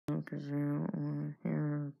because I don't want to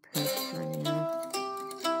hear a pitch right now.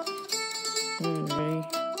 Ready?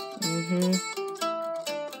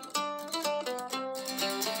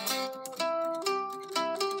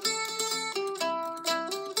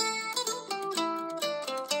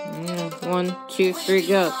 Yeah, 1, 2, 3,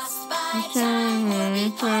 go.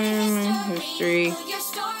 History.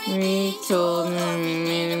 Retold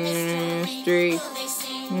ministry.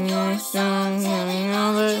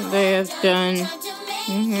 All that they have done.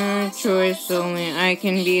 Your choice only. I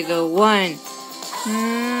can be the one.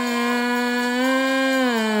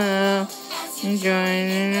 Join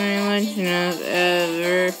in the religion of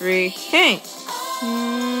ever free. Hey!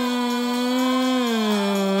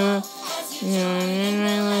 Join in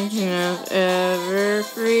the religion of ever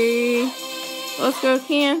free. Let's go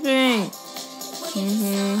camping.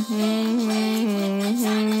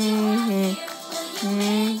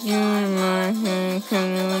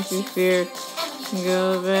 Come to what you fear.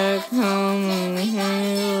 Go back home and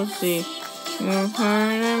you'll see. You're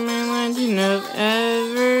part of my legend of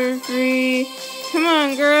ever free. Come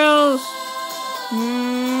on, girls.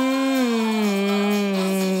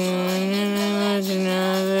 Legend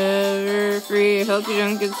of ever free. Hope you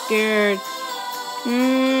don't get scared. In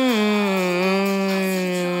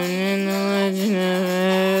the legend of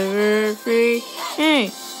ever free.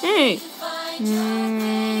 Hey, hey.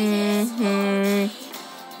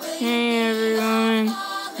 Hey, everyone.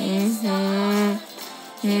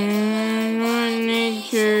 What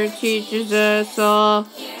nature teaches us all.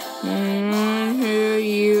 Who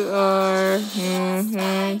you are.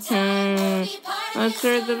 Let's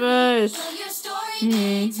start the bus.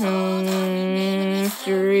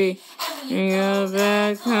 Mystery. Go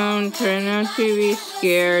back home. Try not to be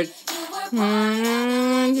scared.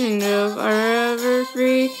 Legend of our ever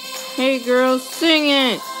free. Hey, girls, sing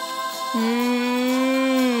it.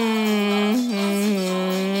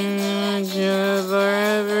 Legend of our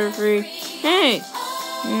ever free. Hey.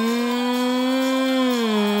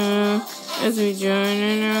 As we join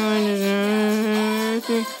in our legend of ever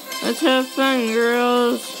free. Let's have fun,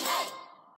 girls.